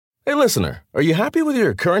Hey, listener, are you happy with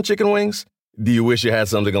your current chicken wings? Do you wish you had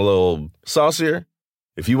something a little saucier?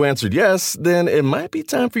 If you answered yes, then it might be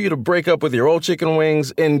time for you to break up with your old chicken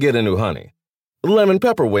wings and get a new honey. Lemon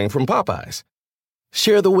pepper wing from Popeyes.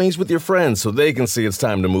 Share the wings with your friends so they can see it's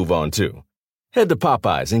time to move on too. Head to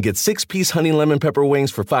Popeyes and get 6-piece honey lemon pepper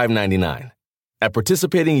wings for $5.99. At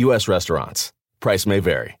participating U.S. restaurants. Price may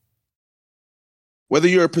vary. Whether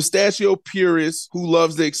you're a pistachio purist who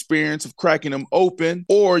loves the experience of cracking them open,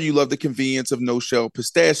 or you love the convenience of no-shell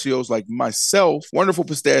pistachios like myself, Wonderful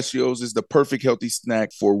Pistachios is the perfect healthy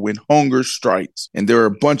snack for when hunger strikes. And there are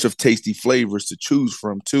a bunch of tasty flavors to choose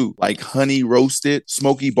from too, like honey roasted,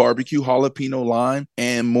 smoky barbecue, jalapeno lime,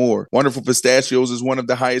 and more. Wonderful Pistachios is one of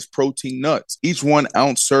the highest protein nuts. Each 1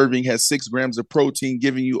 ounce serving has 6 grams of protein,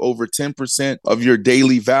 giving you over 10% of your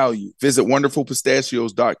daily value. Visit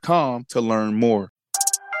wonderfulpistachios.com to learn more.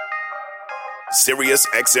 Sirius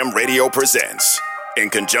XM Radio presents, in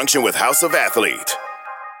conjunction with House of Athlete,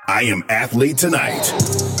 I Am Athlete Tonight.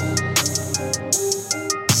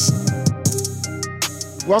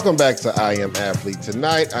 Welcome back to I Am Athlete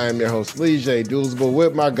Tonight. I am your host, Lee J. Doolsable,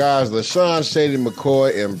 with my guys, LaShawn Shady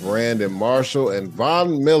McCoy and Brandon Marshall. And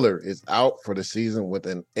Von Miller is out for the season with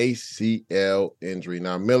an ACL injury.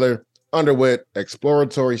 Now, Miller underwent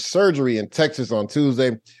exploratory surgery in Texas on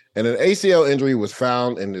Tuesday, and an ACL injury was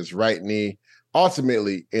found in his right knee,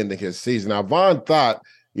 ultimately ending his season. Now, Von thought,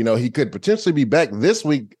 he could potentially be back this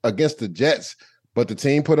week against the Jets, but the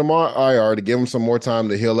team put him on IR to give him some more time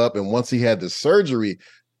to heal up. And once he had the surgery,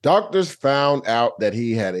 doctors found out that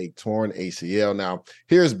he had a torn ACL. Now,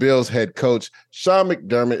 here's Bills head coach Sean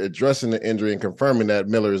McDermott addressing the injury and confirming that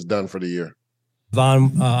Miller is done for the year.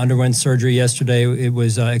 Von underwent surgery yesterday. It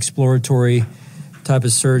was exploratory type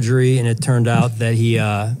of surgery, and it turned out that he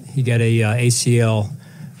got a ACL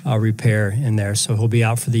repair in there. So he'll be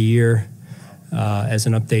out for the year. As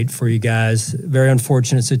an update for you guys, very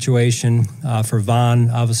unfortunate situation for Von,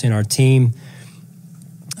 obviously, in our team.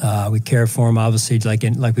 We care for him, obviously, like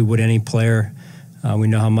we would any player. We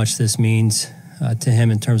know how much this means to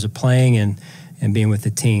him in terms of playing and being with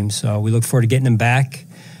the team. So we look forward to getting him back,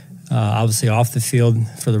 obviously off the field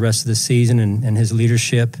for the rest of the season and his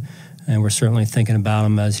leadership. And we're certainly thinking about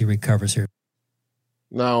him as he recovers here.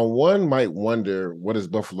 Now, one might wonder, what is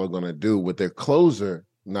Buffalo going to do with their closer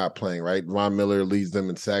not playing, right? Von Miller leads them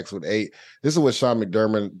in sacks with 8. This is what Sean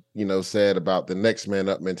McDermott, said about the next man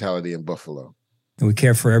up mentality in Buffalo. And we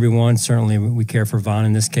care for everyone. Certainly we care for Von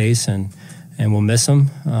in this case, and we'll miss him.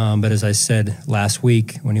 But as I said last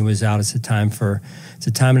week when he was out, it's a time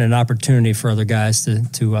and an opportunity for other guys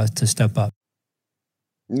to step up.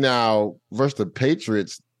 Now, versus the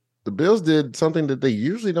Patriots, the Bills did something that they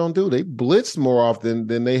usually don't do. They blitzed more often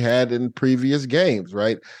than they had in previous games,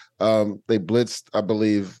 right? They blitzed, I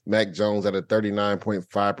believe, Mac Jones at a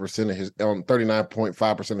 39.5% of his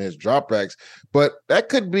 39.5% of his dropbacks. But that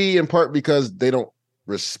could be in part because they don't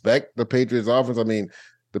respect the Patriots offense. I mean,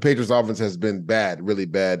 the Patriots offense has been bad, really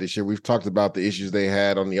bad this year. We've talked about the issues they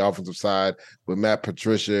had on the offensive side with Matt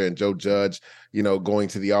Patricia and Joe Judge, going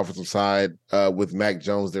to the offensive side with Mac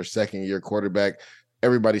Jones, their second-year quarterback.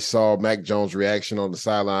 Everybody saw Mac Jones' reaction on the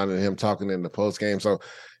sideline and him talking in the postgame. So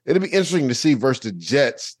it'll be interesting to see versus the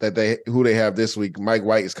Jets who they have this week. Mike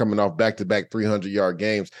White is coming off back-to-back 300-yard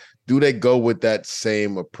games. Do they go with that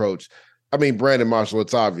same approach? I mean, Brandon Marshall,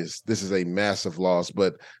 it's obvious this is a massive loss,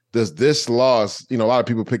 but does this loss, a lot of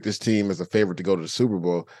people pick this team as a favorite to go to the Super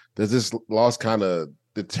Bowl. Does this loss kind of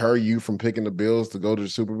deter you from picking the Bills to go to the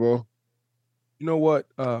Super Bowl? You know what?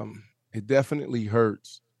 It definitely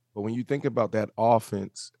hurts. But when you think about that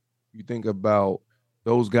offense, you think about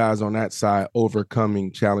those guys on that side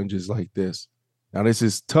overcoming challenges like this. Now, this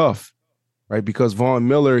is tough, right? Because Von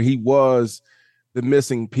Miller, he was the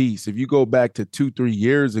missing piece. If you go back to 2-3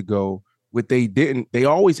 years ago, they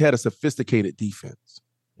always had a sophisticated defense.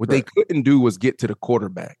 What they couldn't do was get to the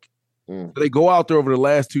quarterback. So they go out there over the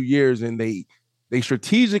last 2 years and they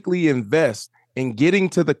strategically invest in getting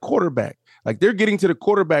to the quarterback. Like they're getting to the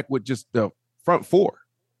quarterback with just the front four.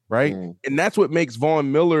 Right. And that's what makes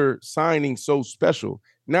Von Miller signing so special.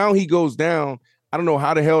 Now he goes down. I don't know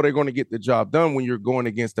how the hell they're going to get the job done when you're going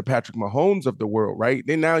against the Patrick Mahomes of the world. Right.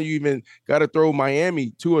 Then now you even got to throw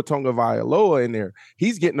Miami Tua Tagovailoa in there.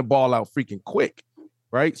 He's getting the ball out freaking quick.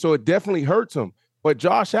 Right. So it definitely hurts him. But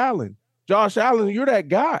Josh Allen, you're that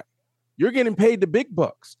guy. You're getting paid the big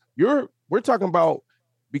bucks. We're talking about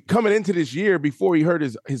coming into this year before he hurt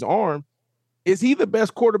his arm. Is he the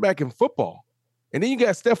best quarterback in football? And then you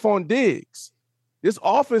got Stephon Diggs. This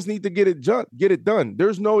offense needs to get it done.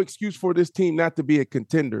 There's no excuse for this team not to be a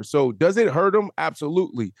contender. So does it hurt them?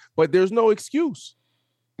 Absolutely. But there's no excuse.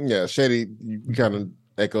 Yeah, Shady, you kind of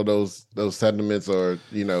echo those sentiments, or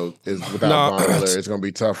is without Von Miller, it's going to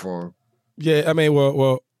be tough for him? Yeah, I mean,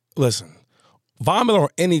 well, listen, Von Miller on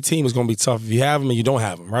any team is going to be tough if you have him and you don't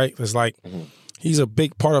have him, right? It's like he's a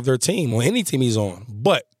big part of their team on any team he's on.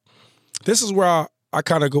 But this is where I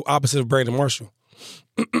kind of go opposite of Brandon Marshall.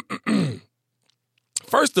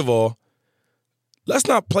 First of all, let's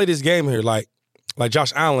not play this game here like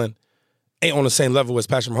Josh Allen ain't on the same level as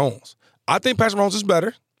Patrick Mahomes. I think Patrick Mahomes is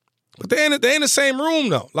better, but they ain't in the same room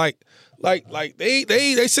though. Like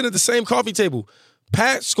they sit at the same coffee table.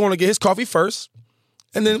 Pat's going to get his coffee first,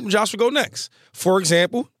 and then Josh will go next. For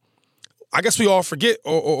example, I guess we all forget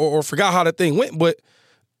or forgot how that thing went, but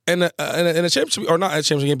in the championship, or not a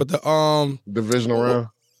championship game, but the divisional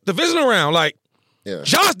round, like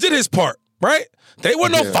Josh did his part, right? They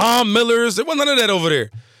weren't no Von Millers. There wasn't none of that over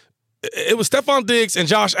there. It was Stephon Diggs and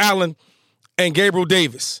Josh Allen and Gabriel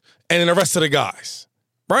Davis and then the rest of the guys,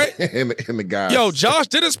 right? and the guys. Yo, Josh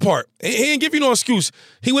did his part. He didn't give you no excuse.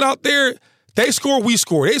 He went out there. They scored, we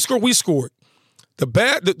scored. They scored, we scored.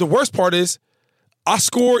 The worst part is I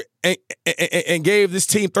scored and gave this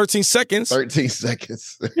team 13 seconds. 13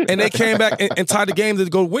 seconds. And they came back and tied the game to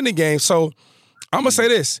go win the game. So I'm going to say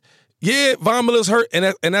this. Yeah, Von Miller's hurt,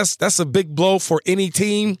 and that's a big blow for any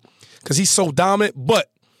team because he's so dominant.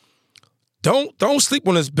 But don't sleep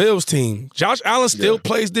on this Bills team. Josh Allen still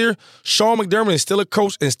plays there. Sean McDermott is still a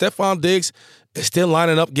coach, and Stephon Diggs is still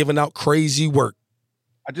lining up, giving out crazy work.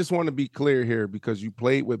 I just want to be clear here because you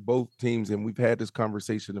played with both teams, and we've had this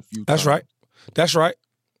conversation a few times. That's right.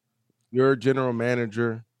 You're a general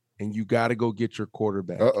manager, and you got to go get your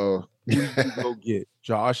quarterback. Uh-oh. Who do you go get?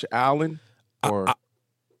 Josh Allen or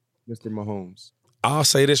Mr. Mahomes? I'll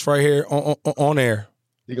say this right here on air.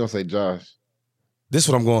 You're going to say Josh. This is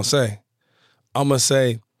what I'm going to say. I'm going to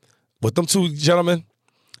say, with them two gentlemen,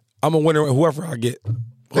 I'm a winner whoever I get.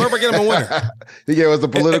 Whoever I get, I'm a winner. He gave us the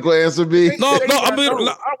political answer, B? No,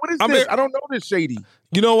 what is this? I don't know this, Shady.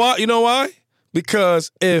 You know why? You know why?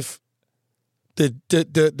 Because if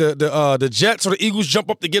the Jets or the Eagles jump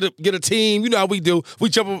up to get a team, you know how we do. We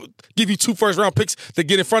jump up, give you 2 first-round picks to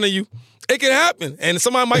get in front of you. It can happen. And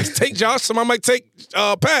somebody might take Josh, somebody might take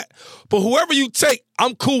Pat. But whoever you take,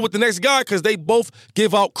 I'm cool with the next guy because they both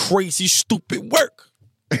give out crazy, stupid work.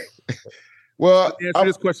 Well, answer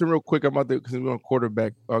this question real quick. I'm out there because we're on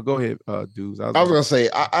quarterback. Go ahead, dudes. I was going to say,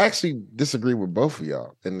 I actually disagree with both of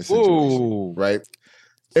y'all in this situation, right?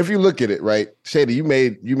 If you look at it, right, Shady, you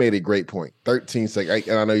made a great point. 13 seconds,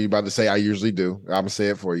 and I know you're about to say I usually do. I'm going to say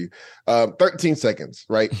it for you. 13 seconds,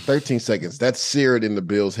 right? 13 seconds. That's seared in the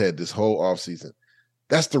Bills' head this whole offseason.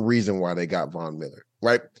 That's the reason why they got Von Miller,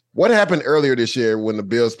 right? What happened earlier this year when the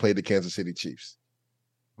Bills played the Kansas City Chiefs?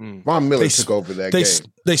 Von Miller took over that game.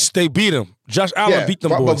 They beat him. Josh Allen beat them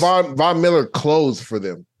boys. But Von Miller closed for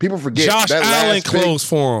them. People forget Josh that Allen closed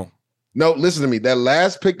for him. No, listen to me. That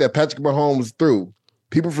last pick that Patrick Mahomes threw,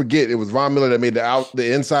 people forget it was Von Miller that made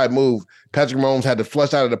the inside move. Patrick Mahomes had to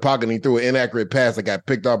flush out of the pocket and he threw an inaccurate pass that got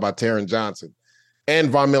picked off by Taron Johnson. And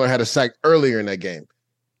Von Miller had a sack earlier in that game.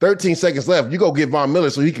 13 seconds left. You go get Von Miller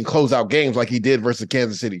so he can close out games like he did versus the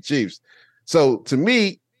Kansas City Chiefs. So to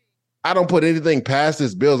me, I don't put anything past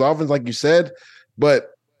this Bills offense, like you said,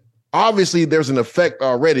 but obviously there's an effect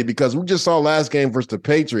already because we just saw last game versus the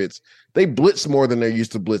Patriots. They blitz more than they're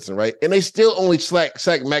used to blitzing, right? And they still only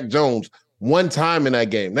sacked Mac Jones 1 time in that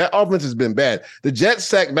game. That offense has been bad. The Jets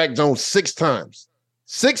sacked Mac Jones 6 times.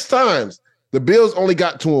 6 times. The Bills only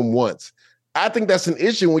got to him once. I think that's an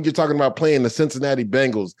issue when you're talking about playing the Cincinnati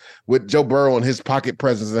Bengals with Joe Burrow and his pocket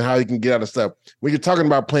presence and how he can get out of stuff. When you're talking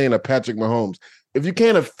about playing a Patrick Mahomes, if you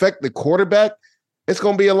can't affect the quarterback, it's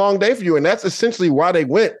going to be a long day for you. And that's essentially why they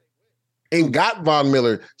went and got Von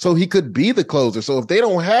Miller so he could be the closer. So if they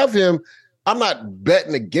don't have him, I'm not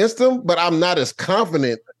betting against him, but I'm not as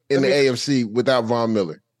confident in the AFC without Von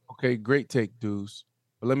Miller. Okay, great take, dudes.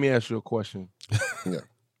 But let me ask you a question. Yeah.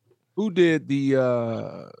 Who did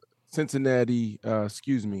the Cincinnati,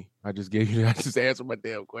 excuse me, I just answered my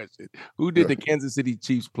damn question. Who did the Kansas City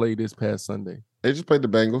Chiefs play this past Sunday? They just played the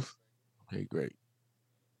Bengals. Okay, great.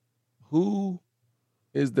 Who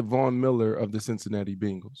is the Von Miller of the Cincinnati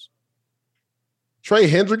Bengals? Trey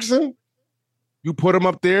Hendrickson? You put him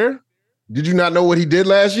up there? Did you not know what he did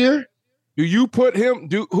last year? Do you put him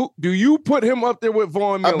up there with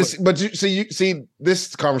Von Miller? But you see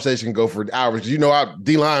this conversation can go for hours. You know our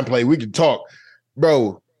D-line play, we can talk.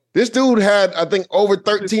 Bro, this dude had, I think, over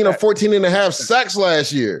 13 or 14 and a half sacks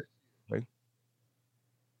last year. Okay.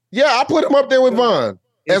 Yeah, I put him up there with Von.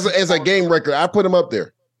 As a game record, I put him up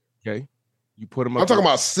there. Okay. You put him up I'm talking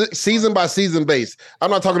about season by season base.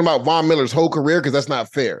 I'm not talking about Von Miller's whole career because that's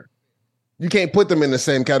not fair. You can't put them in the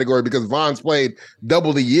same category because Von's played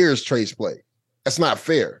double the years Trace played. That's not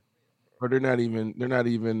fair. Or they're not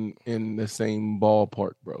even in the same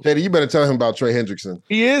ballpark, bro. Shady, you better tell him about Trey Hendrickson.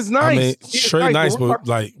 He is nice. I mean, Trey nice, but but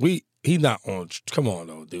like he's not on. Come on,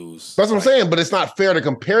 though, dudes. That's what I'm saying, but it's not fair to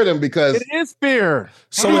compare them because it is fair.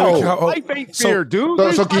 So Life ain't fair,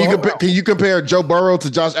 dude. So can you compare Joe Burrow to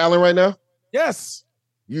Josh Allen right now? Yes.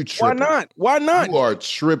 You tripping. Why not? You are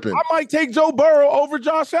tripping. I might take Joe Burrow over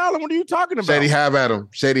Josh Allen. What are you talking about? Shady, have at him.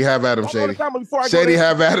 Shady, have at him, Shady. Shady,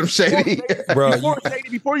 have at him, Shady.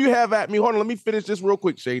 Before you have at me, hold on. Let me finish this real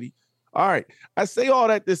quick, Shady. All right. I say all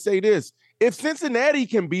that to say this. If Cincinnati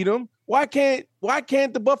can beat them, why can't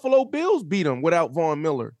the Buffalo Bills beat them without Von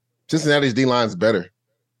Miller? Cincinnati's D-line's better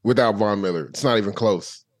without Von Miller. It's not even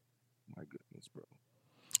close. My goodness, bro.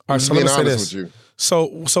 All right, so let me say this.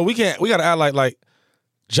 So we got to act like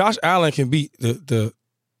Josh Allen can beat the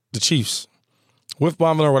Chiefs with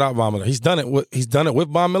Von Miller or without Von Miller. He's done it with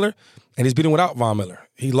Von Miller, and he's beat him without Von Miller.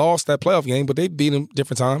 He lost that playoff game, but they beat him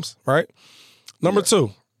different times, right? Number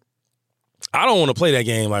two, I don't want to play that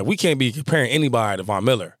game. Like, we can't be comparing anybody to Von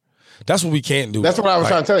Miller. That's what we can't do. That's what I was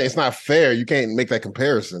trying to tell you. It's not fair. You can't make that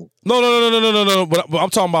comparison. No. But I'm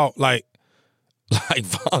talking about like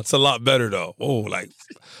Von's a lot better though. Oh, like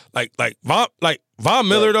Von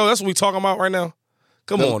Miller though. That's what we talking about right now.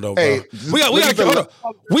 Come on though, bro. Hey, we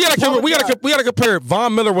gotta compare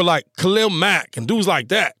Von Miller with like Khalil Mack and dudes like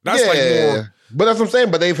that. That's like more. But that's what I'm saying.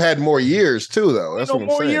 But they've had more years too, though. That's what I'm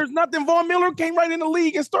saying. Years, nothing. Von Miller came right in the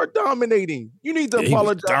league and start dominating. You need to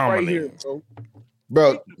apologize right here,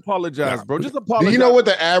 bro. Apologize, bro. Just apologize. Do you know what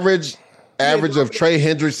the average of Trey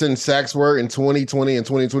Hendrickson sacks were in 2020 and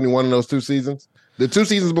 2021 in those 2 seasons? The 2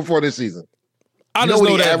 seasons before this season. I just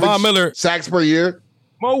know that Von Miller sacks per year.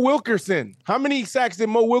 Mo Wilkerson. How many sacks did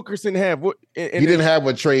Mo Wilkerson have? He didn't have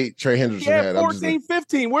what Trey Hendrickson had. 14,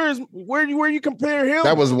 15. Where you compare him?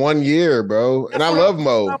 That was 1 year, bro. And I love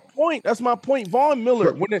Mo. That's my point. Von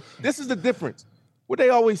Miller. This is the difference. What they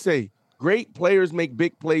always say: great players make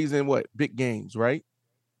big plays in big games, right?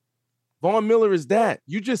 Von Miller is that.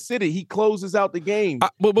 You just said it. He closes out the game.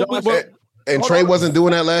 And Trey wasn't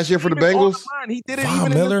doing that last year for the Bengals? He did it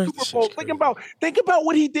even in the Super Bowl. Think about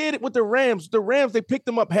what he did with the Rams. The Rams, they picked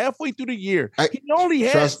him up halfway through the year. He only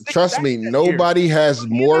had trust me, nobody has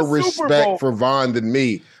more respect for Von than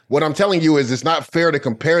me. What I'm telling you is it's not fair to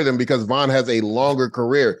compare them because Von has a longer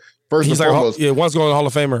career. First and foremost. One's going to the Hall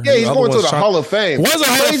of Famer. Yeah, he's going to the Hall of Fame. One's a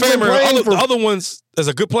Hall of Famer. The other one's is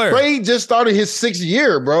a good player. Trey just started his 6th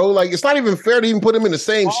year, bro. Like, it's not even fair to even put him in the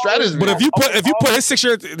same strategy. But if you put his 6th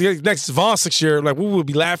year the next Von 6th year, like, we would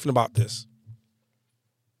be laughing about this.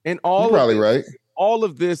 And you're probably right. All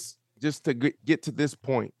of this just to get to this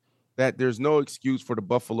point that there's no excuse for the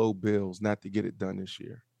Buffalo Bills not to get it done this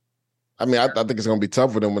year. I mean, I think it's going to be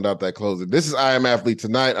tough for them without that closing. This is I Am Athlete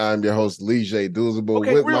Tonight. I'm your host, Lee J. Doozable,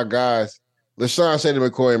 with my guys, LaShawn Shady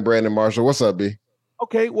McCoy and Brandon Marshall. What's up, B?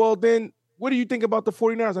 Okay, well, then what do you think about the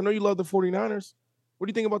 49ers? I know you love the 49ers. What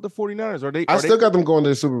do you think about the 49ers? I still got them going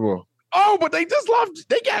to the Super Bowl. Oh, but they just lost.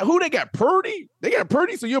 They got who? They got Purdy. They got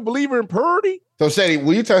Purdy, so you're a believer in Purdy? So, Shady,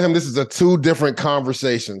 will you tell him this is 2 different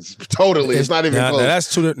conversations? Totally. It's not even close.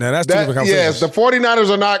 That's two different conversations. Yes, the 49ers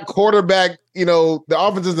are not quarterback. The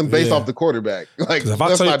offense isn't based off the quarterback. Like, if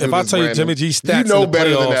I tell you Jimmy G stats, you know better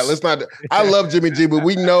than that. Let's not. I love Jimmy G, but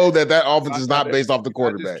we know that offense is not based off the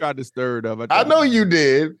quarterback. I just tried to stir it up. I know you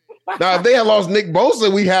did. Now, if they had lost Nick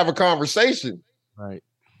Bosa, we have a conversation. Right.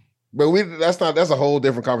 But that's a whole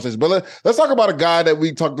different conversation. But let's talk about a guy that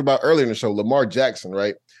we talked about earlier in the show, Lamar Jackson,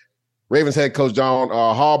 right? Ravens head coach John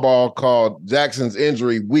Harbaugh called Jackson's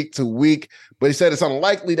injury week to week, but he said it's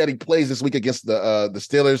unlikely that he plays this week against the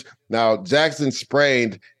Steelers. Now, Jackson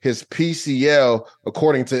sprained his PCL,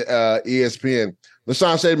 according to ESPN.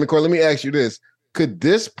 LaShawn Shady McCoy, let me ask you this. Could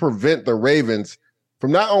this prevent the Ravens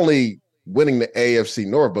from not only winning the AFC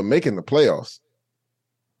North, but making the playoffs?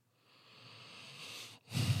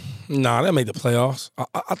 Nah, that made the playoffs.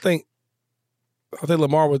 I think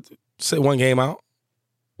Lamar would sit one game out,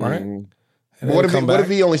 right? Mm-hmm. What if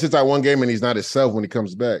he only sits out one game and he's not himself when he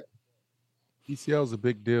comes back? PCL is a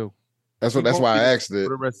big deal. That's why I asked it.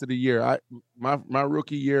 For the rest of the year, my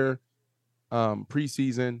rookie year,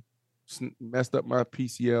 preseason, messed up my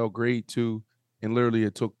PCL grade 2, and literally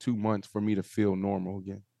it took 2 months for me to feel normal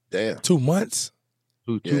again. Damn, 2 months.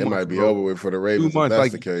 It might be over with for the Ravens. 2 months, if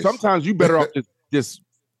that's the case. Sometimes you better off just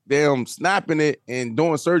damn snapping it and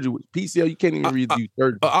doing surgery. With PCL, you can't even redo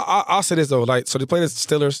surgery. I'll say this though, so they play the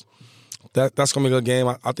Steelers. That's gonna be a good game.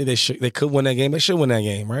 I think they could win that game. They should win that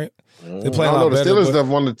game, right? They play a lot better. The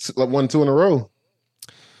Steelers have won 2 in a row.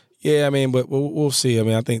 Yeah, I mean, but we'll see. I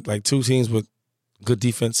mean, I think like 2 teams with good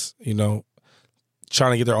defense,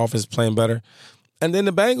 trying to get their offense playing better. And then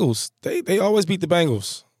the Bengals, they always beat the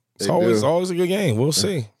Bengals. It's always a good game. We'll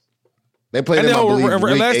see. They played them, I believe,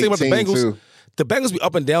 week last thing about the Bengals, too. The Bengals be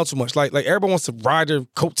up and down too much. Like everybody wants to ride their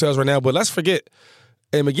coattails right now, but let's forget,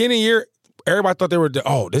 in the beginning of the year, everybody thought they were,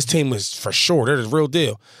 this team was for sure. They're the real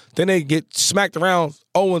deal. Then they get smacked around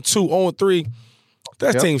 0-2, 0-3.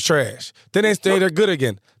 That team's trash. Then they're good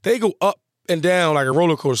again. They go up and down like a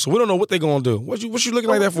roller coaster. So we don't know what they're going to do. What you looking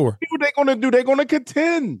like that for? What they going to do? They're going to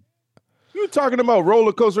contend. You talking about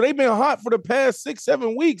roller coaster? They've been hot for the past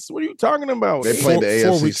 6-7 weeks. What are you talking about? They played the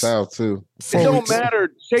AFC South too. It don't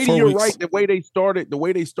matter. Shady, you're right. The way they started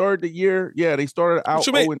the year, they started out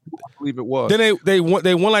 0-2, I believe it was. Then they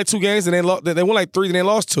won like 2 games, and they won like 3, and they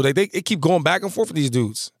lost 2. They keep going back and forth with these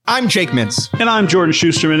dudes. I'm Jake Mintz. And I'm Jordan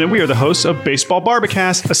Schusterman, and we are the hosts of Baseball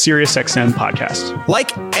Barbacast, a SiriusXM podcast.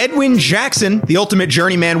 Like Edwin Jackson, the ultimate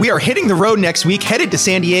journeyman, we are hitting the road next week, headed to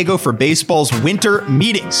San Diego for baseball's winter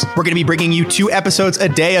meetings. We're going to be bringing you 2 episodes a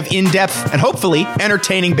day of in-depth and hopefully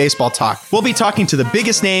entertaining baseball talk. We'll be talking to the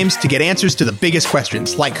biggest names to get answers to the biggest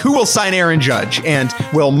questions, like who will sign Aaron Judge, and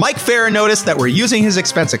will Mike Farah notice that we're using his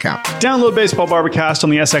expense account? Download Baseball Barbacast on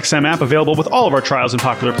the SXM app, available with all of our trials and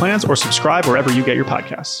popular plans, or subscribe wherever you get your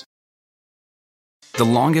podcasts. The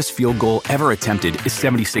longest field goal ever attempted is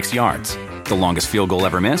 76 yards. The longest field goal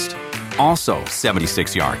ever missed? Also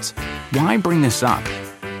 76 yards. Why bring this up?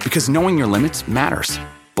 Because knowing your limits matters,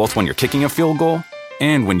 both when you're kicking a field goal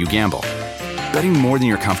and when you gamble. Betting more than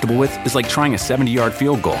you're comfortable with is like trying a 70-yard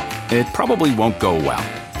field goal. It probably won't go well.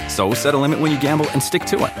 So set a limit when you gamble and stick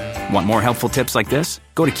to it. Want more helpful tips like this?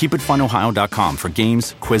 Go to keepitfunohio.com for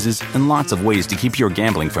games, quizzes, and lots of ways to keep your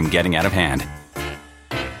gambling from getting out of hand.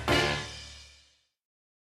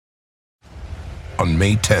 On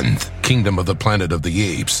May 10th, Kingdom of the Planet of the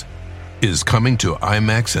Apes is coming to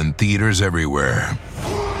IMAX and theaters everywhere.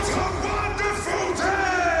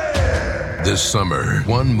 This summer,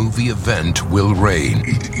 one movie event will reign.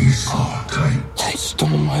 It is our time. They stole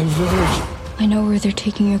my village. I know where they're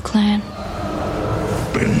taking your clan.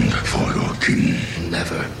 Bend for your king.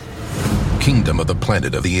 Never. Kingdom of the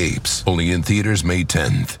Planet of the Apes. Only in theaters May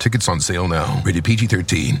 10th. Tickets on sale now. Rated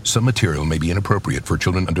PG-13. Some material may be inappropriate for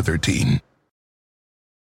children under 13.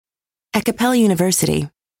 At Capella University,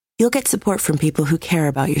 you'll get support from people who care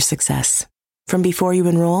about your success. From before you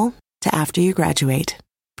enroll to after you graduate.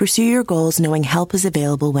 Pursue your goals knowing help is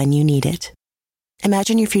available when you need it.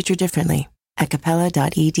 Imagine your future differently at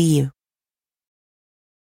capella.edu.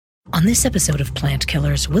 On this episode of Plant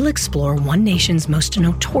Killers, we'll explore one nation's most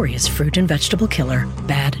notorious fruit and vegetable killer,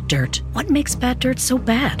 bad dirt. What makes bad dirt so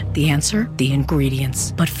bad? The answer? The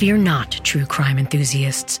ingredients. But fear not, true crime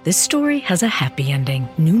enthusiasts. This story has a happy ending.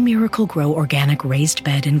 New Miracle-Gro Organic Raised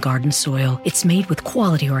Bed and Garden Soil. It's made with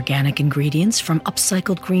quality organic ingredients from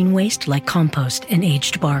upcycled green waste like compost and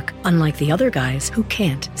aged bark. Unlike the other guys who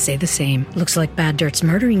can't say the same. Looks like bad dirt's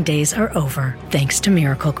murdering days are over, thanks to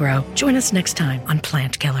Miracle-Gro. Join us next time on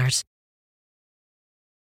Plant Killers.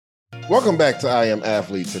 Welcome back to I Am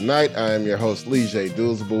Athlete Tonight. I am your host, Lee J.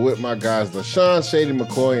 Doolsable, with my guys, LaShawn Shady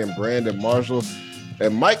McCoy and Brandon Marshall.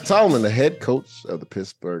 And Mike Tomlin, the head coach of the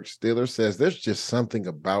Pittsburgh Steelers, says there's just something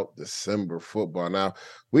about December football. Now,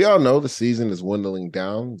 we all know the season is dwindling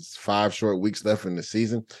down. It's 5 short weeks left in the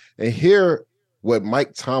season. And hear what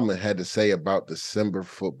Mike Tomlin had to say about December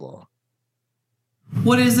football.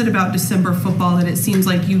 What is it about December football that it seems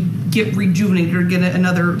like you get rejuvenated or get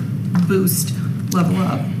another boost, level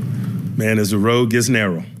up? Man, as the road gets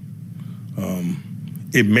narrow,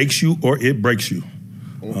 it makes you or it breaks you.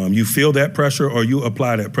 You feel that pressure or you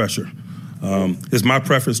apply that pressure. It's my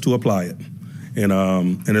preference to apply it.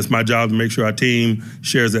 And it's my job to make sure our team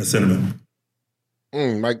shares that sentiment.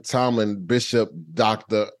 Mike Tomlin, Bishop,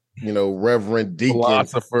 Doctor, Reverend Deacon,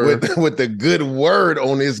 philosopher, with the good word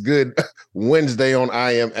on this good Wednesday on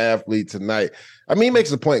I Am Athlete Tonight. I mean, he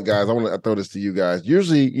makes a point, guys. I want to throw this to you guys.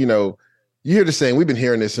 Usually, you hear the saying, we've been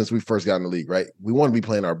hearing this since we first got in the league, right? We want to be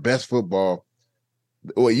playing our best football.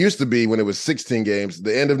 Well, it used to be when it was 16 games,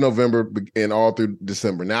 the end of November and all through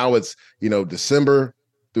December. Now it's, December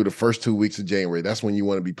through the first 2 weeks of January. That's when you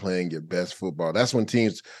want to be playing your best football. That's when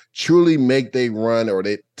teams truly make their run or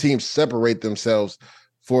teams separate themselves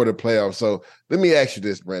for the playoffs. So let me ask you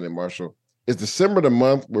this, Brandon Marshall. Is December the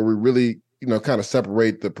month where we really, kind of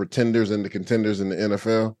separate the pretenders and the contenders in the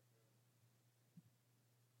NFL?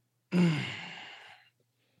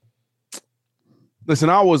 Listen,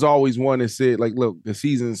 I was always one that said, look, the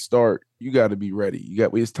season start, you got to be ready.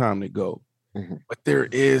 It's time to go. Mm-hmm. But there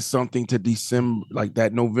is something to December, like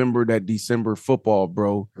that November, that December football,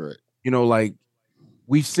 bro. Right.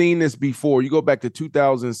 we've seen this before. You go back to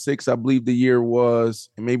 2006, I believe the year was,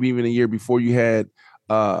 and maybe even a year before, you had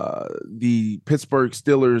the Pittsburgh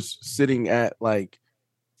Steelers sitting at like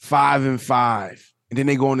 5-5. And then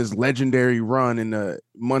they go on this legendary run in the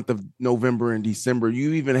month of November and December.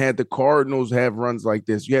 You even had the Cardinals have runs like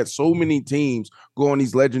this. You had so many teams go on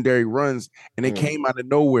these legendary runs, and they came out of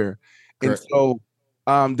nowhere. Correct. And so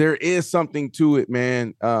there is something to it,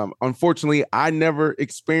 man. Unfortunately, I never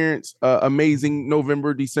experienced amazing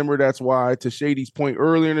November, December. That's why, to Shady's point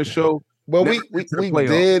earlier in the show. Well, we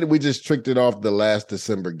did. We just tricked it off the last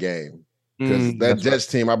December game. Because that Jets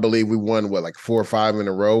team, I believe we won, what, like 4 or 5 in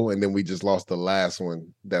a row, and then we just lost the last one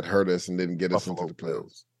that hurt us and didn't get us into the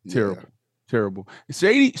playoffs. Terrible.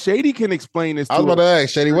 Shady can explain this. I was about to ask,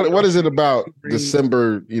 Shady, what is it about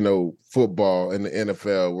December, football in the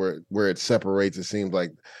NFL where it separates? It seems like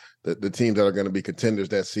the teams that are going to be contenders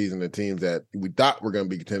that season, the teams that we thought were going to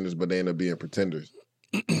be contenders, but they end up being pretenders.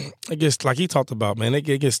 It gets, like he talked about, man, it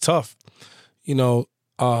gets tough.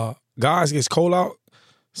 Guys gets cold out.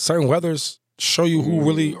 Certain weathers show you who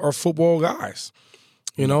really are football guys.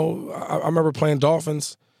 I remember playing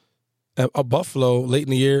Dolphins at Buffalo late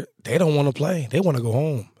in the year. They don't want to play. They want to go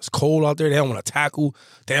home. It's cold out there. They don't want to tackle.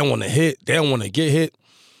 They don't want to hit. They don't want to get hit.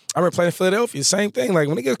 I remember playing in Philadelphia. Same thing. Like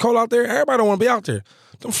when it gets cold out there, everybody don't want to be out there.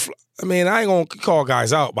 I ain't going to call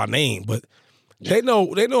guys out by name, but they know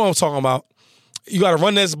what I'm talking about. You got to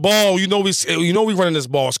run this ball. We running this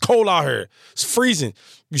ball. It's cold out here. It's freezing.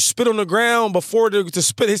 You spit on the ground before the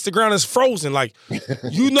spit hits the ground. It's frozen. Like,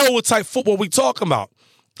 what type of football we talking about.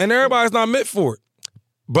 And everybody's not meant for it.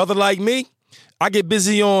 Brother like me, I get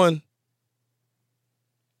busy on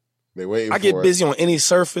busy on any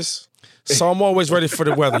surface. So I'm always ready for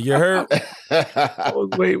the weather. You heard? I was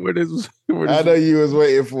waiting for this. I know you was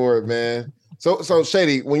waiting for it, man. So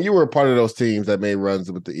Shady, when you were a part of those teams that made runs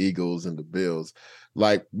with the Eagles and the Bills,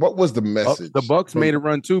 like, what was the message? The Bucks made a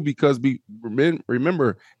run too because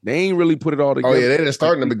remember they ain't really put it all together. Oh yeah, they didn't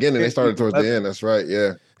start in the beginning. They started towards the end. That's right.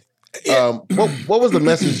 Yeah. What was the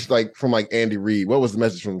message like from like Andy Reid? What was the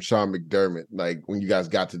message from Sean McDermott like when you guys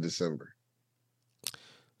got to December?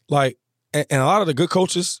 Like, and a lot of the good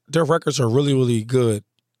coaches, their records are really, really good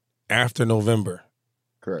after November,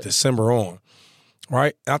 correct? December on.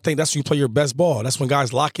 Right? I think that's when you play your best ball. That's when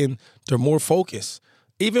guys lock in, they're more focused.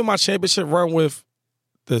 Even my championship run with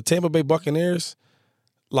the Tampa Bay Buccaneers,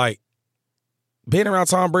 like being around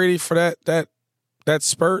Tom Brady for that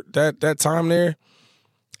spurt, that time there,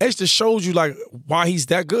 it just shows you like why he's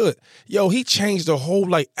that good. Yo, he changed the whole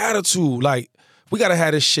like attitude. Like, we gotta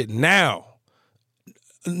have this shit now.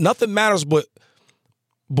 Nothing matters but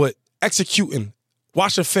executing,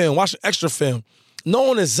 watching film, watching extra film.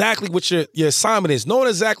 Knowing exactly what your assignment is, knowing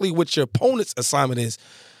exactly what your opponent's assignment is.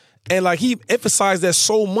 And like he emphasized that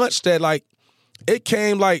so much that like it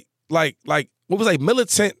came like what was like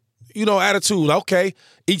militant, attitude. Like, okay,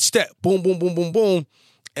 each step, boom, boom, boom, boom, boom.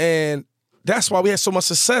 And that's why we had so much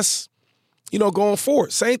success, going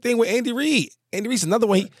forward. Same thing with Andy Reid. Andy Reid's another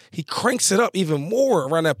one. He cranks it up even more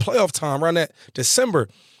around that playoff time, around that December.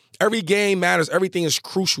 Every game matters. Everything is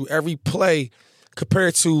crucial. Every play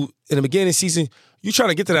compared to in the beginning of the season, you trying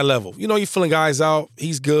to get to that level. You're feeling guys out.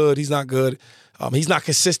 He's good. He's not good. He's not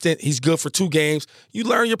consistent. He's good for 2 games. You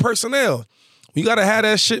learn your personnel. You got to have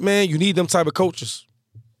that shit, man. You need them type of coaches.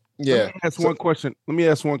 Yeah. Let me ask one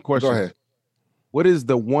question. Go ahead. What is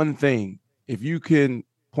the one thing, if you can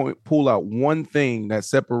pull out one thing that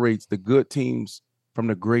separates the good teams from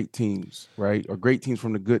the great teams, right? Or great teams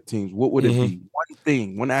from the good teams, what would it be? One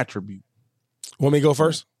thing, one attribute. Want me to go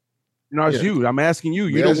first? It's you. I'm asking you.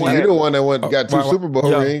 You're the one that got 2 Super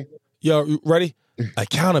Bowl rings. Yo, you ready?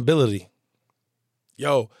 Accountability.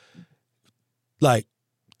 Yo, like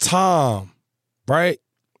Tom, right?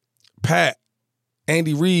 Pat,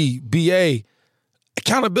 Andy Reid, BA.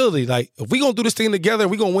 Accountability. Like, if we going to do this thing together,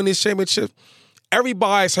 we going to win this championship,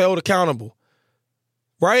 everybody's held accountable,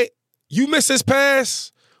 right? You miss this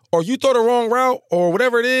pass or you throw the wrong route or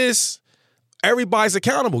whatever it is, everybody's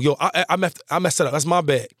accountable. Yo, I messed it up. That's my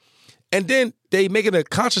bad. And then they making a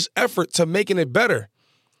conscious effort to making it better.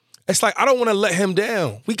 It's like, I don't want to let him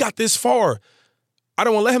down. We got this far. I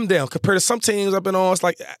don't want to let him down compared to some teams I've been on. It's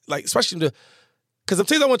like especially because the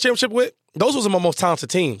teams I won a championship with, those was my most talented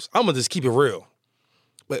teams. I'm going to just keep it real.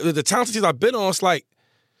 But the talented teams I've been on, it's like,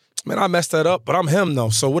 man, I messed that up, but I'm him though.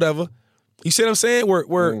 So whatever. You see what I'm saying?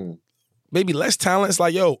 We're maybe less talent. It's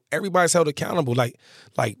like, yo, everybody's held accountable. Like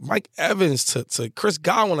Mike Evans to Chris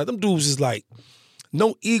Godwin. Like, them dudes is like,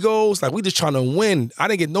 no egos. Like, we just trying to win. I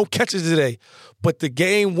didn't get no catches today, but the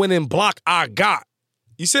game-winning block I got.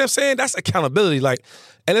 You see what I'm saying? That's accountability. Like,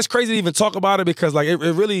 and it's crazy to even talk about it because, like, it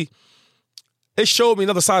really, it showed me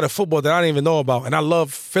another side of football that I didn't even know about. And I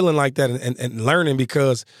love feeling like that and learning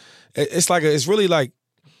because it's like, it's really like,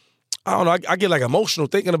 I don't know, I get like emotional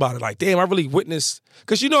thinking about it. Like, damn, I really witnessed.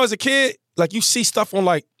 Because, as a kid, like you see stuff on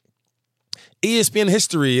like ESPN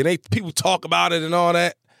history and people talk about it and all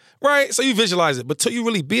that, right? So you visualize it. But till you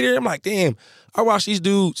really be there, I'm like, damn, I watch these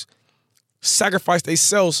dudes sacrifice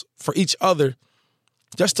themselves for each other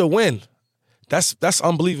just to win. That's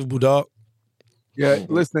unbelievable, dog. Yeah,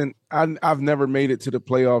 listen, I've never made it to the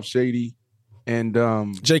playoffs, Shady, and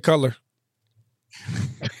Jay Cutler.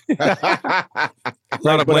 A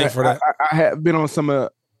lot of blame for that. I have been on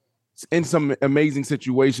in some amazing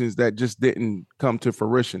situations that just didn't come to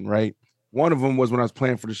fruition, right? One of them was when I was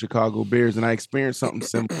playing for the Chicago Bears, and I experienced something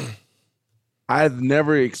similar. I've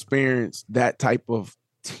never experienced that type of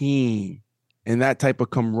team and that type of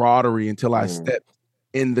camaraderie until I stepped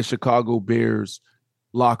in the Chicago Bears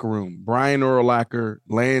locker room. Brian Urlacher,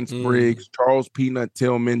 Lance Briggs, Charles Peanut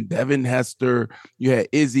Tillman, Devin Hester. You had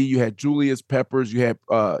Izzy. You had Julius Peppers. You had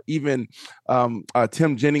even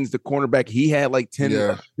Tim Jennings, the cornerback. He had like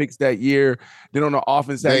 10 picks that year. Then on the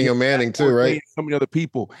offense, Daniel Manning too, right? So many other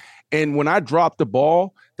people. And when I dropped the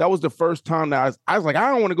ball, that was the first time that I was like, I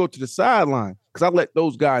don't want to go to the sideline because I let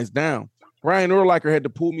those guys down. Brian Urlacher had to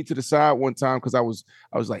pull me to the side one time because I was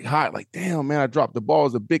like hot, like, damn, man, I dropped the ball. It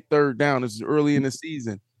was a big third down. This is early in the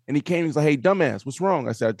season. And he came, he's like, hey, dumbass, what's wrong?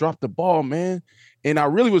 I said, I dropped the ball, man. And I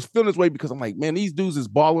really was feeling this way because I'm like, man, these dudes is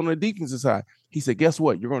balling on the defensive side. He said, guess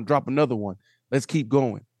what? You're going to drop another one. Let's keep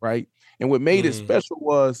going, right? And what made it special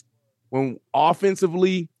was when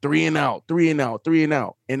offensively, 3 and out.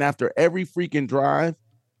 And after every freaking drive,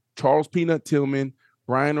 Charles Peanut Tillman,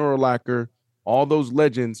 Brian Urlacher, all those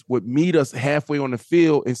legends would meet us halfway on the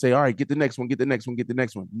field and say, all right, get the next one.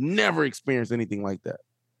 Never experienced anything like that.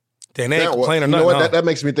 They ain't complaining or nothing. You know what? That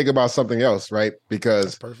makes me think about something else, right?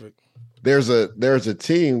 Because perfect. There's a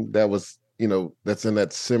team that was, that's in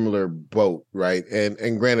that similar boat, right?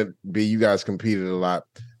 And granted, B, you guys competed a lot,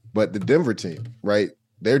 but the Denver team, right?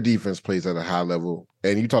 Their defense plays at a high level.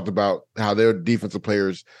 And you talked about how their defensive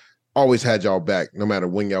players always had y'all back, no matter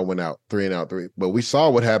when y'all went out, 3 and out. But we saw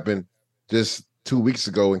what happened just 2 weeks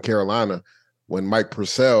ago in Carolina when Mike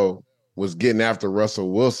Purcell was getting after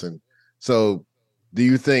Russell Wilson. So do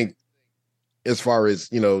you think, as far as,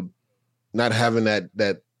 not having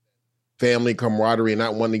that family camaraderie and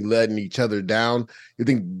not wanting letting each other down, you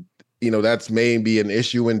think, that's maybe an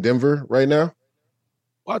issue in Denver right now?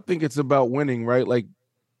 Well, I think it's about winning, right? Like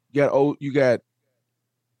you got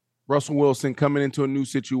Russell Wilson coming into a new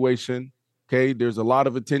situation. Okay, there's a lot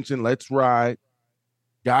of attention. Let's ride.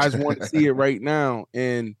 Guys want to see it right now.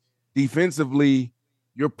 And defensively,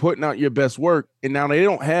 you're putting out your best work. And now they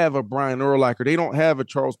don't have a Brian Urlacher. They don't have a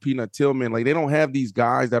Charles Peanut Tillman. Like, they don't have these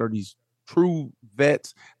guys that are these true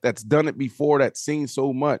vets that's done it before, that's seen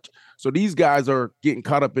so much. So these guys are getting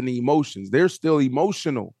caught up in the emotions. They're still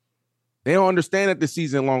emotional. They don't understand that the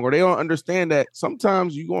season longer. They don't understand that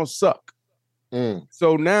sometimes you're going to suck.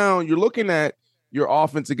 So now you're looking at your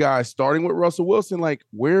offensive guys, starting with Russell Wilson, like,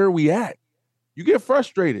 where are we at? You get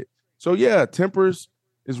frustrated. So, yeah, tempers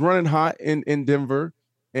is running hot in Denver,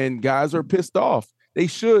 and guys are pissed off. They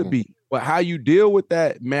should be. But how you deal with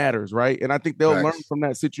that matters, right? And I think they'll learn from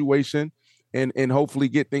that situation and hopefully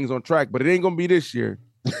get things on track. But it ain't going to be this year.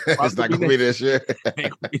 It's not going to be this year.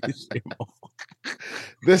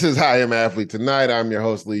 This is Hi, I'm Athlete. Tonight, I'm your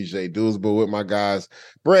host, Lee J. Doosbull, with my guys,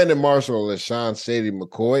 Brandon Marshall and Sean Shady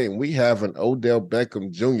McCoy, and we have an Odell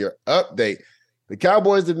Beckham Jr. update. The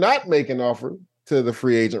Cowboys did not make an offer to the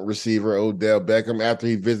free agent receiver Odell Beckham after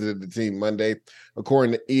he visited the team Monday,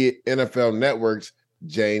 according to NFL Network's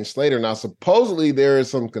Jane Slater. Now, supposedly there is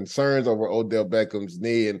some concerns over Odell Beckham's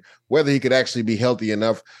knee and whether he could actually be healthy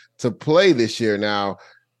enough to play this year. Now,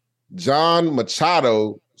 John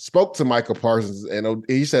Machado spoke to Michael Parsons, and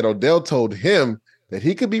he said Odell told him that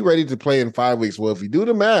he could be ready to play in 5 weeks. Well, if you do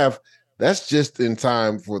the math, that's just in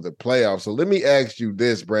time for the playoffs. So let me ask you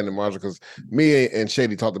this, Brandon Marshall, because me and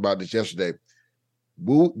Shady talked about this yesterday.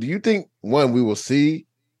 Do you think, one, we will see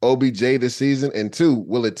OBJ this season, and two,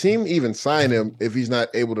 will a team even sign him if he's not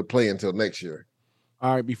able to play until next year?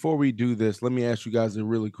 All right, before we do this, let me ask you guys a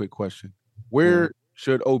really quick question. Where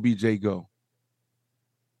should OBJ go?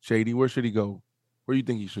 Shady, where should he go? Where do you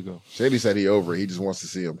think he should go? Shady said he over it. He just wants to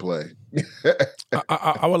see him play.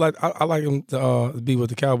 I like him to be with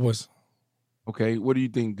the Cowboys. Okay, what do you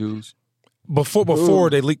think, Deuce? Before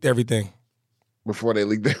they leaked everything. Before they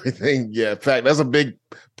leaked everything? Yeah, in fact, that's a big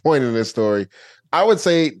point in this story. I would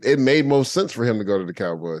say it made most sense for him to go to the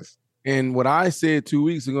Cowboys. And what I said 2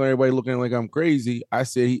 weeks ago, everybody looking like I'm crazy, I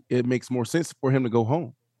said it makes more sense for him to go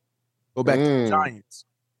home. Go back to the Giants.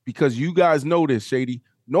 because you guys know this, Shady.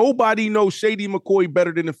 Nobody knows Shady McCoy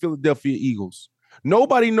better than the Philadelphia Eagles.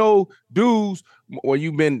 Nobody know dudes, or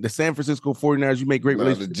you've been the San Francisco 49ers, you make great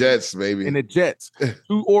relationships. The Jets, maybe. And the Jets,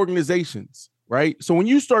 2 organizations, right? So when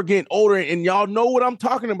you start getting older, and y'all know what I'm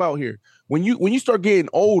talking about here, when you start getting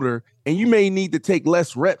older and you may need to take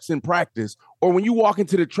less reps in practice, or when you walk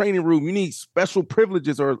into the training room, you need special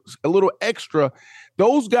privileges or a little extra.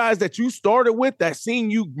 Those guys that you started with that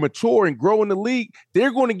seen you mature and grow in the league,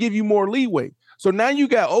 they're going to give you more leeway. So now you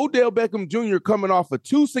got Odell Beckham Jr. coming off of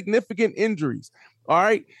 2 significant injuries. All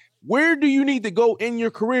right. Where do you need to go in your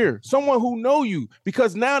career? Someone who know you,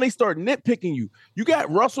 because now they start nitpicking you. You got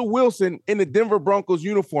Russell Wilson in the Denver Broncos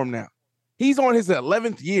uniform now. He's on his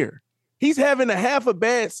 11th year. He's having a half a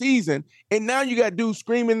bad season, and now you got dudes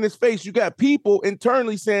screaming in his face. You got people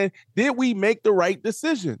internally saying, did we make the right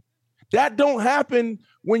decision? That don't happen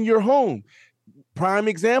when you're home. Prime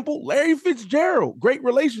example, Larry Fitzgerald, great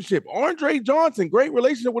relationship. Andre Johnson, great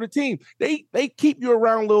relationship with a team. They keep you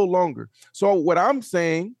around a little longer. So what I'm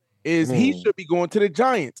saying is he should be going to the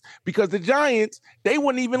Giants, because the Giants, they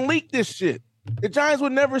wouldn't even leak this shit. The Giants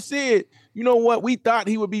would never say it. You know what? We thought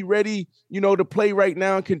he would be ready, to play right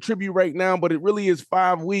now and contribute right now, but it really is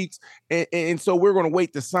 5 weeks. And so we're going to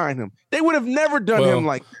wait to sign him. They would have never done him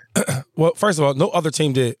like that. Well, first of all, no other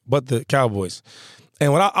team did but the Cowboys.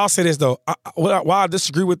 And I'll say this, though. Why I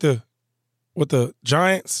disagree with the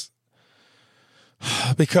Giants,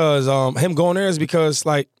 because him going there is because,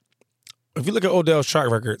 like, if you look at Odell's track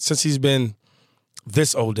record, since he's been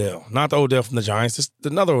this Odell, not the Odell from the Giants, just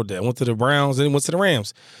another Odell, went to the Browns and went to the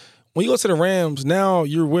Rams. When you go to the Rams, now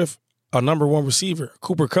you're with a number 1 receiver,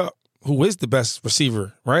 Cooper Kupp, who is the best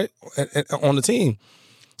receiver, right, on the team.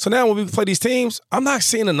 So now when we play these teams, I'm not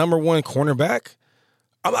seeing a number 1 cornerback.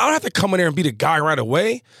 I don't have to come in there and be the guy right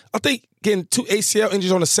away. I think getting 2 ACL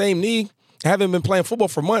injuries on the same knee, having been playing football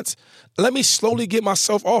for months, let me slowly get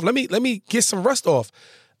myself off. Let me get some rest off.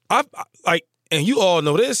 And you all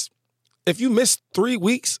know this, if you miss 3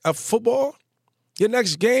 weeks of football, your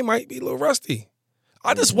next game might be a little rusty.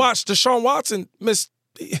 I just watched Deshaun Watson miss.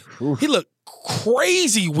 He looked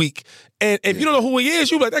crazy weak. And if you don't know who he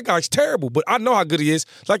is, you're like, that guy's terrible. But I know how good he is.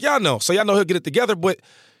 Like, y'all know. So y'all know he'll get it together. But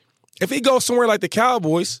if he goes somewhere like the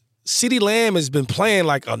Cowboys, CeeDee Lamb has been playing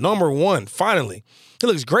like a number 1, finally. He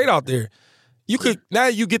looks great out there. Now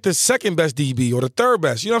you get the second best DB or the third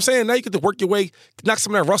best. You know what I'm saying? Now you get to work your way, knock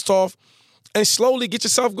some of that rust off, and slowly get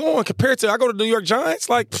yourself going. Compared to, I go to the New York Giants,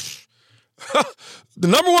 like, the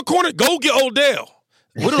number 1 corner, go get Odell.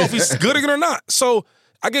 We don't know if he's good or not. So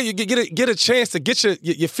I get a chance to get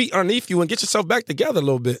your feet underneath you and get yourself back together a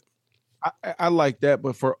little bit. I like that,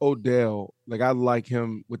 but for Odell, like, I like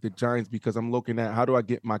him with the Giants because I'm looking at how do I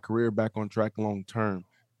get my career back on track long term.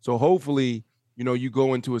 So hopefully, you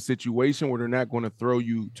go into a situation where they're not going to throw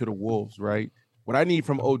you to the wolves, right? What I need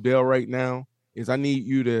from Odell right now is I need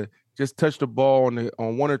you to just touch the ball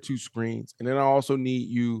on 1 or 2 screens, and then I also need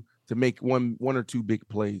you to make one or 2 big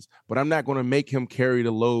plays. But I'm not going to make him carry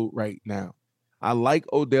the load right now. I like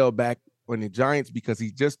Odell back on the Giants because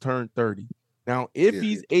he just turned 30. Now, if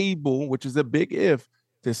he's able, which is a big if,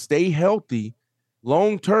 to stay healthy,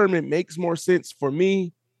 long term, it makes more sense for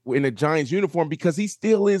me in a Giants uniform because he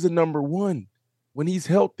still is a number 1 when he's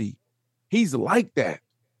healthy. He's like that.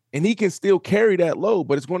 And he can still carry that load,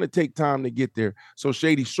 but it's going to take time to get there. So,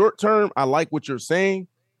 Shady, short term, I like what you're saying,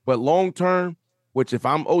 but long term, which if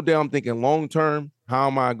I'm Odell, I'm thinking long term,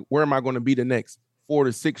 where am I going to be the next 4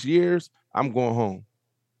 to 6 years? I'm going home.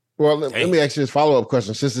 Well, let me ask you this follow-up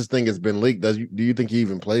question. Since this thing has been leaked, do you think he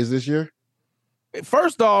even plays this year?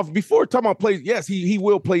 First off, before talking about plays, yes, he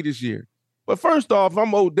will play this year. But first off,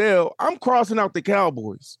 I'm Odell. I'm crossing out the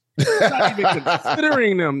Cowboys. Not even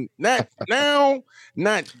considering them. Not now.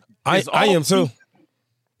 I am too.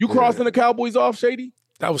 You crossing the Cowboys off, Shady?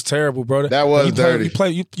 That was terrible, brother. That was dirty.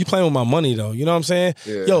 You playing with my money though. You know what I'm saying?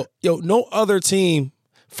 Yeah. Yo, no other team.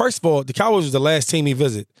 First of all, the Cowboys was the last team he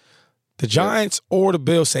visited. The Giants or the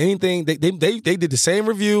Bills say anything. They did the same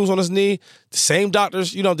reviews on his knee. The same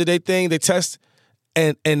doctors, did their thing. They test,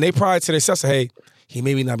 and they probably to themselves, hey, he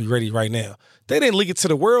maybe not be ready right now. They didn't leak it to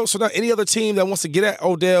the world, so now any other team that wants to get at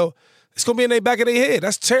Odell, it's gonna be in the back of their head.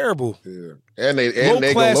 That's terrible. Yeah, and they go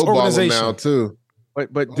lowball him now too.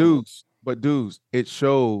 But dudes, it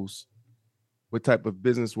shows what type of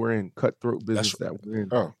business we're in, cutthroat business that we're in.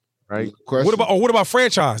 Oh. Right. What about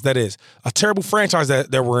franchise? That is a terrible franchise that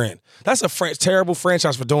we're in. That's a terrible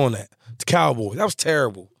franchise for doing that. The Cowboys. That was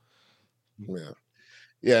terrible.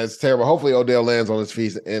 Yeah, it's terrible. Hopefully Odell lands on his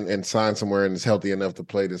feet and signs somewhere and is healthy enough to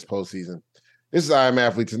play this postseason. This is I Am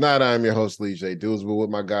Athlete Tonight. I am your host, Lee J. Dudes. We're with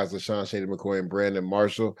my guys, LaShawn Shady McCoy and Brandon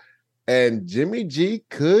Marshall. and Jimmy G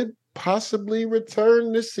could possibly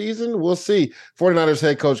return this season. We'll see. 49ers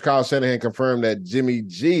head coach Kyle Shanahan confirmed that Jimmy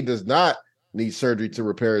G does not need surgery to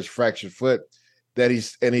repair his fractured foot,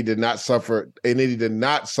 he did not suffer a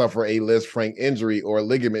Lisfranc injury or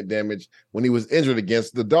ligament damage when he was injured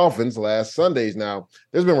against the Dolphins last Sundays. Now,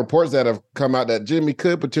 there's been reports that have come out that Jimmy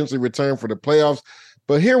could potentially return for the playoffs,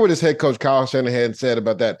 but hear what his head coach Kyle Shanahan said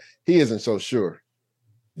about that. He isn't so sure.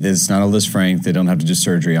 It's not a Lisfranc. They don't have to do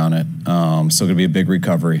surgery on it. Still going to be a big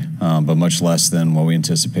recovery, but much less than what we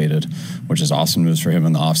anticipated, which is awesome news for him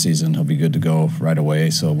in the offseason. He'll be good to go right away,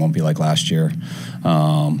 so it won't be like last year.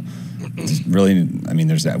 Really, I mean,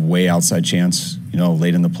 there's that way outside chance,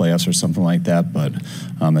 late in the playoffs or something like that, but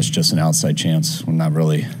it's just an outside chance. We're not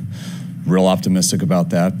really real optimistic about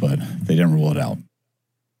that, but they didn't rule it out.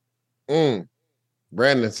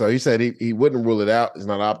 Brandon, so he said he wouldn't rule it out. He's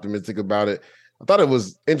not optimistic about it. I thought it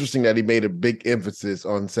was interesting that he made a big emphasis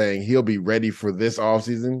on saying he'll be ready for this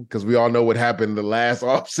offseason, because we all know what happened the last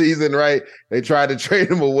offseason, right? They tried to trade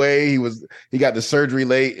him away. He got the surgery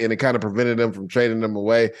late, and it kind of prevented them from trading him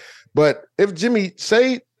away. But if Jimmy,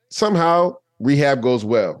 say somehow rehab goes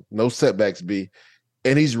well, no setbacks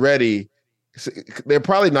and he's ready, they're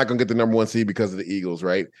probably not going to get the number 1 seed because of the Eagles,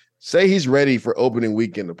 right? Say he's ready for opening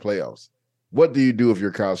week in the playoffs. What do you do if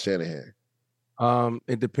you're Kyle Shanahan?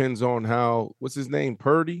 It depends on what's his name?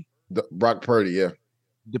 Purdy? Brock Purdy, yeah.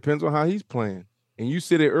 Depends on how he's playing. And you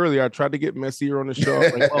said it earlier. I tried to get messier on the show.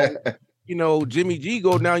 Like, Jimmy G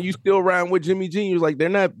go now. You still around with Jimmy G. You're like,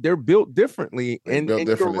 they're built differently. And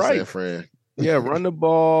you're right. Yeah, run the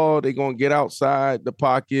ball. They're going to get outside the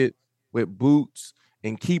pocket with boots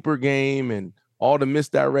and keeper game and all the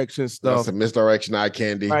misdirection stuff. That's a misdirection eye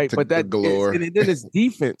candy, right? But that galore. And then it's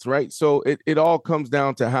defense, right? So it all comes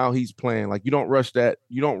down to how he's playing. Like, you don't rush that.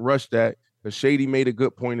 Because Shady made a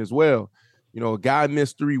good point as well. A guy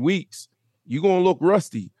missed 3 weeks. You're gonna look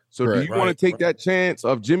rusty. So do you want to take that chance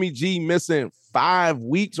of Jimmy G missing 5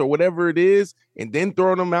 weeks or whatever it is, and then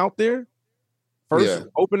throwing him out there first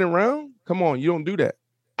opening round? Come on, you don't do that.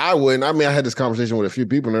 I wouldn't. I mean, I had this conversation with a few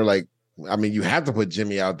people, and they're like, I mean, you have to put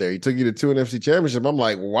Jimmy out there. He took you to 2 NFC championship. I'm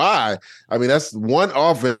like, why? I mean, that's one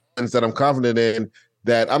offense that I'm confident in,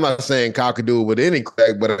 that I'm not saying Kyle could do it with any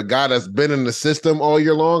crack, but a guy that's been in the system all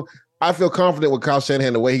year long, I feel confident with Kyle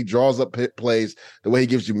Shanahan, the way he draws up plays, the way he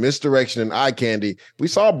gives you misdirection and eye candy. We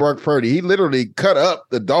saw Brock Purdy. He literally cut up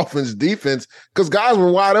the Dolphins defense because guys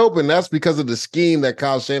were wide open. That's because of the scheme that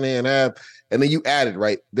Kyle Shanahan had. And then you added,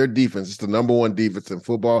 right, their defense. It's the number 1 defense in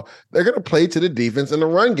football. They're going to play to the defense in the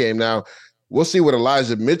run game. Now, we'll see what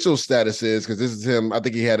Elijah Mitchell's status is, because this is him. I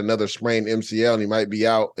think he had another sprained MCL, and he might be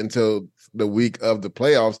out until the week of the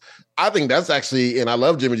playoffs. I think that's actually, and I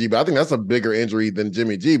love Jimmy G, but I think that's a bigger injury than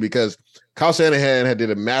Jimmy G, because Kyle Shanahan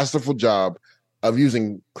did a masterful job of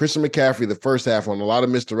using Christian McCaffrey the first half on a lot of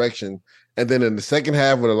misdirection, and then in the second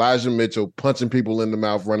half with Elijah Mitchell punching people in the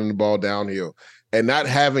mouth, running the ball downhill. And not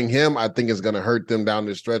having him, I think, is going to hurt them down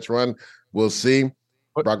the stretch run. We'll see.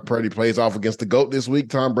 Brock Purdy plays off against the GOAT this week,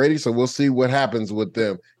 Tom Brady, so we'll see what happens with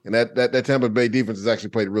them. And that Tampa Bay defense has actually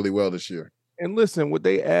played really well this year. And listen, what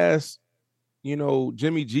they asked,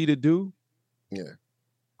 Jimmy G to do,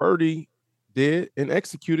 Purdy did and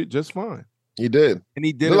executed just fine. He did. And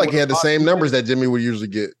he did it like he had the same numbers that Jimmy would usually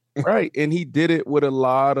get. Right. And he did it with a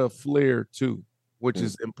lot of flair, too, which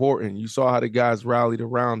is important. You saw how the guys rallied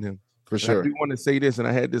around him. For sure. I do want to say this, and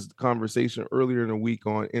I had this conversation earlier in the week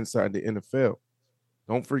on Inside the NFL.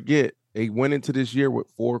 Don't forget, they went into this year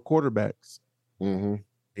with 4 quarterbacks. Mm-hmm.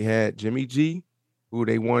 They had Jimmy G, who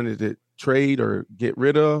they wanted to trade or get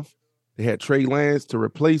rid of. They had Trey Lance to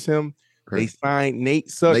replace him. Correct. They signed Nate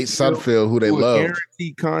Sudfeld, who they loved.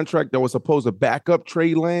 Guaranteed contract that was supposed to back up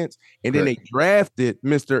Trey Lance. And then they drafted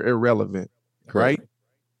Mr. Irrelevant. Correct. Right?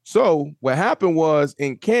 So what happened was,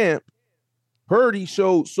 in camp, Purdy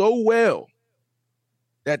showed so well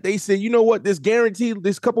that they said, you know what, this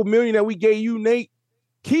couple million that we gave you, Nate,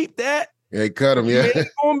 keep that. Yeah, they cut him, yeah. He ain't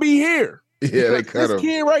gonna be here. Yeah, they cut him. This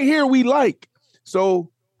kid right here we like. So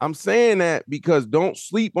I'm saying that because don't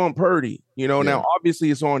sleep on Purdy. Now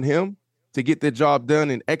obviously it's on him to get the job done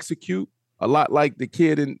and execute, a lot like the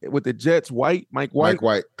kid with the Jets, Mike White. Mike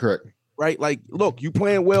White, correct. Right? Like, look, you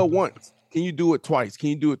playing well once. Can you do it twice? Can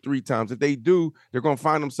you do it 3 times? If they do, they're going to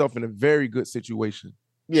find themselves in a very good situation.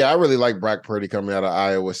 Yeah, I really like Brock Purdy coming out of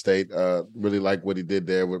Iowa State. Really like what he did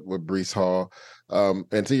there with Breece Hall.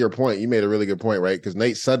 And to your point, you made a really good point, right? Because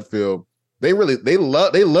Nate Sudfeld, they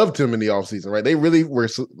loved him in the offseason, right? They really were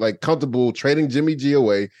like comfortable trading Jimmy G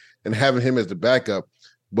away and having him as the backup.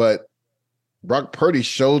 But Brock Purdy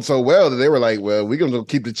showed so well that they were like, well, we're going to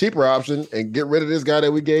keep the cheaper option and get rid of this guy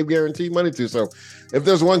that we gave guaranteed money to. So if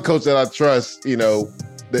there's one coach that I trust,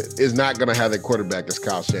 that is not going to have that quarterback, it's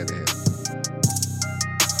Kyle Shanahan.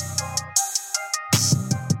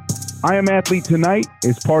 I Am Athlete Tonight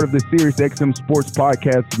is part of the SiriusXM Sports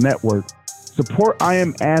Podcast Network. Support I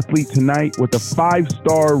Am Athlete Tonight with a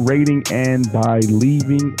 5-star rating and by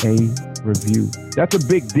leaving a review. That's a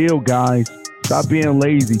big deal, guys. Stop being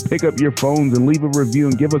lazy. Pick up your phones and leave a review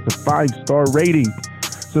and give us a 5-star rating.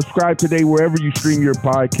 Subscribe today wherever you stream your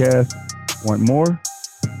podcast. Want more?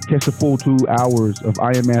 Catch the full 2 hours of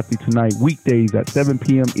I Am Athlete Tonight weekdays at 7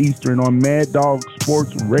 p.m. Eastern on Mad Dog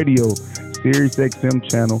Sports Radio, SiriusXM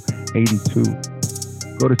Channel 82.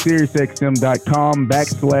 Go to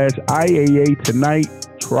SiriusXM.com/IAA Tonight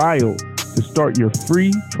trial to start your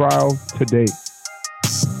free trial today.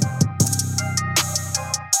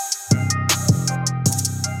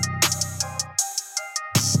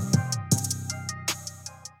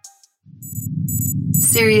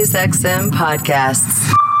 SiriusXM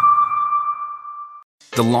Podcasts.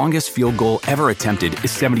 The longest field goal ever attempted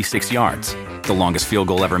is 76 yards. The longest field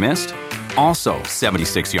goal ever missed? Also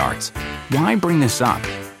 76 yards. Why bring this up?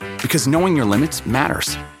 Because knowing your limits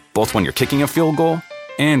matters, both when you're kicking a field goal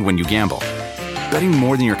and when you gamble. Betting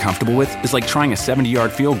more than you're comfortable with is like trying a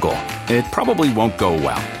 70-yard field goal. It probably won't go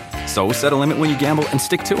well. So set a limit when you gamble and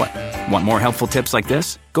stick to it. Want more helpful tips like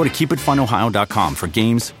this? Go to keepitfunohio.com for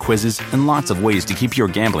games, quizzes, and lots of ways to keep your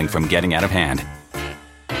gambling from getting out of hand.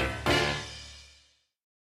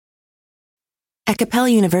 At Capella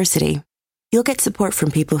University, you'll get support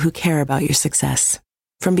from people who care about your success.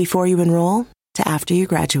 From before you enroll to after you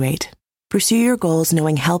graduate, pursue your goals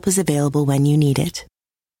knowing help is available when you need it.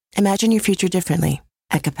 Imagine your future differently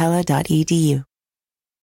at capella.edu.